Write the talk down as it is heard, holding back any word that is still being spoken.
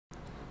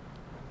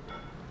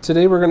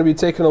Today we're going to be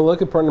taking a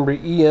look at part number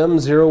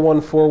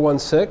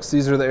EM01416.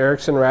 These are the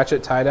Erickson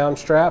Ratchet tie-down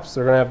straps.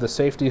 They're going to have the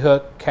safety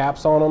hook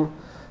caps on them.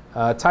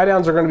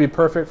 Tie-downs are going to be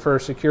perfect for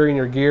securing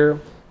your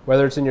gear,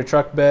 whether it's in your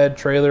truck bed,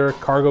 trailer,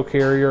 cargo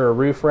carrier, or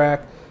roof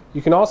rack.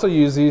 You can also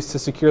use these to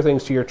secure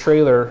things to your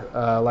trailer,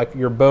 like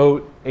your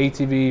boat,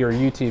 ATV, or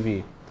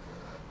UTV.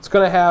 It's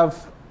going to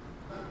have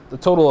a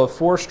total of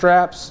 4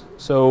 straps,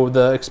 so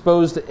the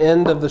exposed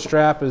end of the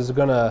strap is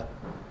going to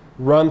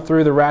run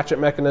through the ratchet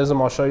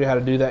mechanism. I'll show you how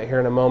to do that here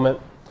in a moment.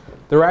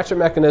 The ratchet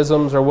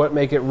mechanisms are what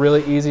make it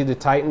really easy to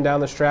tighten down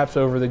the straps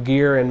over the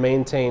gear and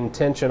maintain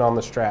tension on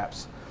the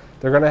straps.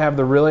 They're going to have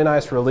the really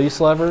nice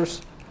release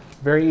levers,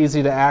 very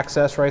easy to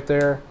access right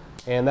there,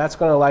 and that's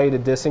going to allow you to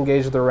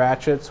disengage the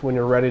ratchets when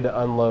you're ready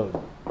to unload.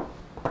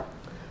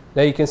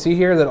 Now you can see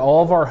here that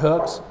all of our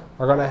hooks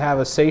are going to have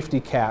a safety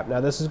cap.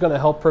 Now this is going to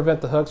help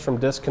prevent the hooks from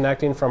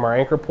disconnecting from our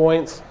anchor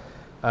points.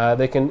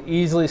 They can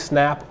easily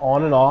snap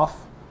on and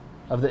off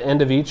of the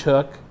end of each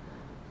hook.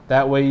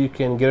 That way you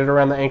can get it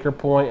around the anchor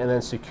point and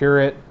then secure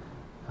it.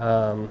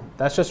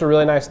 That's just a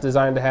really nice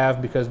design to have,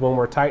 because when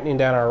we're tightening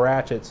down our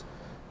ratchets,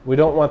 we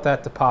don't want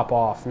that to pop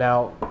off.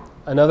 Now,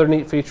 another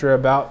neat feature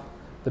about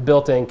the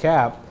built-in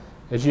cap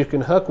is you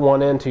can hook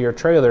one end to your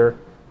trailer,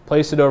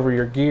 place it over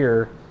your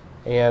gear,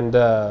 and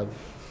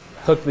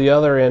hook the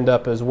other end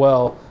up as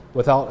well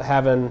without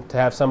having to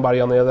have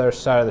somebody on the other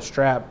side of the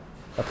strap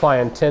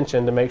applying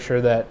tension to make sure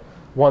that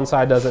one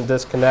side doesn't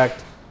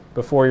disconnect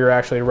before you're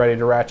actually ready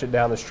to ratchet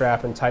down the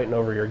strap and tighten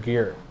over your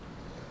gear.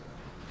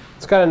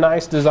 It's got a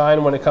nice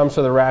design when it comes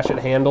to the ratchet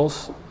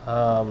handles.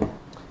 Got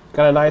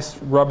a nice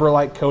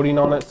rubber-like coating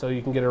on it so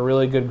you can get a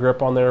really good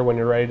grip on there when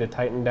you're ready to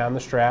tighten down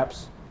the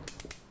straps.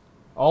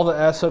 All the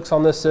S-hooks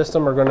on this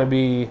system are going to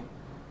be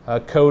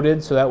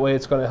coated, so that way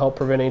it's going to help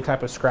prevent any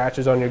type of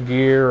scratches on your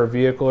gear or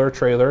vehicle or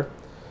trailer.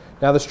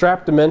 Now the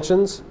strap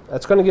dimensions,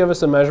 that's going to give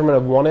us a measurement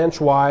of 1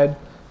 inch wide.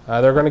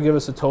 They're going to give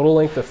us a total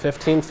length of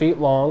 15 feet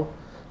long.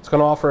 It's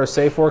going to offer a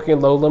safe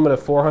working load limit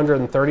of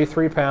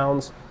 433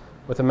 pounds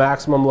with a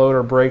maximum load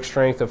or brake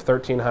strength of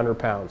 1,300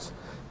 pounds.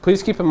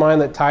 Please keep in mind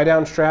that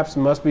tie-down straps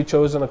must be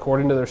chosen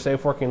according to their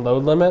safe working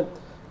load limit.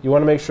 You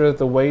want to make sure that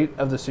the weight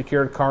of the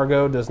secured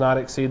cargo does not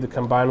exceed the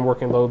combined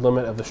working load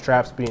limit of the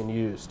straps being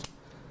used.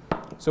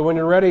 So when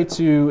you're ready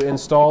to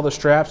install the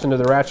straps into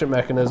the ratchet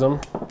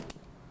mechanism,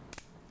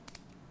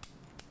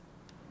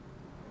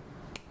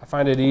 I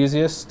find it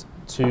easiest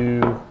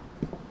to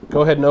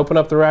go ahead and open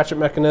up the ratchet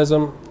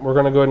mechanism. We're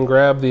going to go ahead and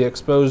grab the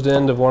exposed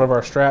end of one of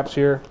our straps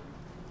here.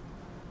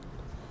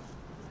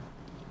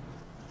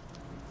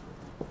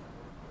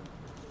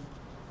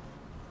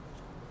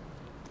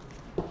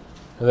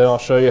 And then I'll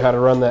show you how to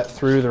run that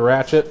through the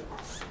ratchet.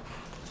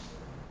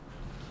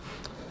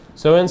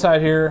 So inside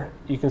here,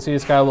 you can see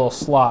it's got a little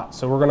slot.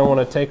 So we're going to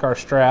want to take our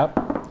strap,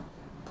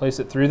 place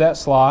it through that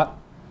slot,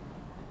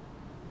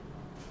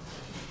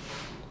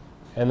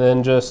 and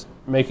then just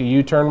make a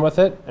U-turn with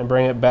it and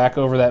bring it back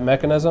over that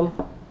mechanism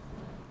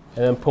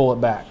and then pull it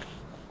back.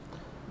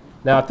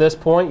 Now at this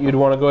point, you'd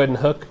want to go ahead and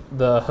hook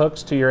the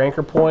hooks to your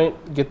anchor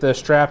point, get the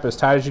strap as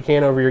tight as you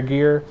can over your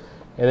gear,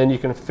 and then you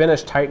can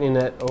finish tightening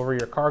it over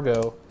your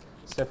cargo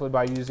simply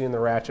by using the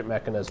ratchet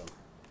mechanism.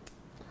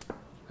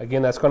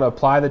 Again, that's going to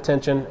apply the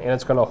tension and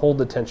it's going to hold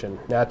the tension.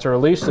 Now to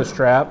release the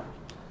strap,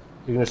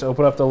 you can just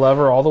open up the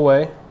lever all the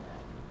way,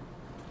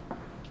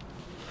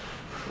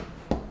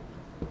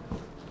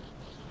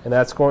 and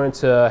that's going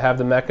to have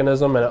the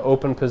mechanism in an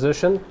open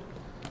position.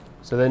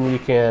 So then you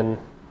can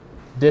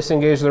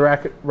disengage the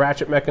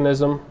ratchet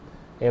mechanism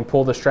and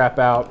pull the strap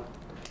out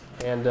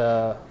and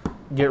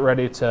get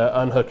ready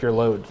to unhook your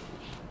load.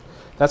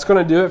 That's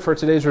going to do it for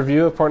today's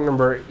review of part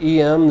number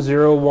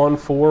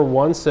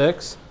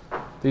EM01416.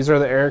 These are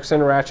the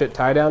Erickson Ratchet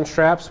tie-down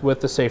straps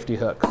with the safety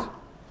hooks.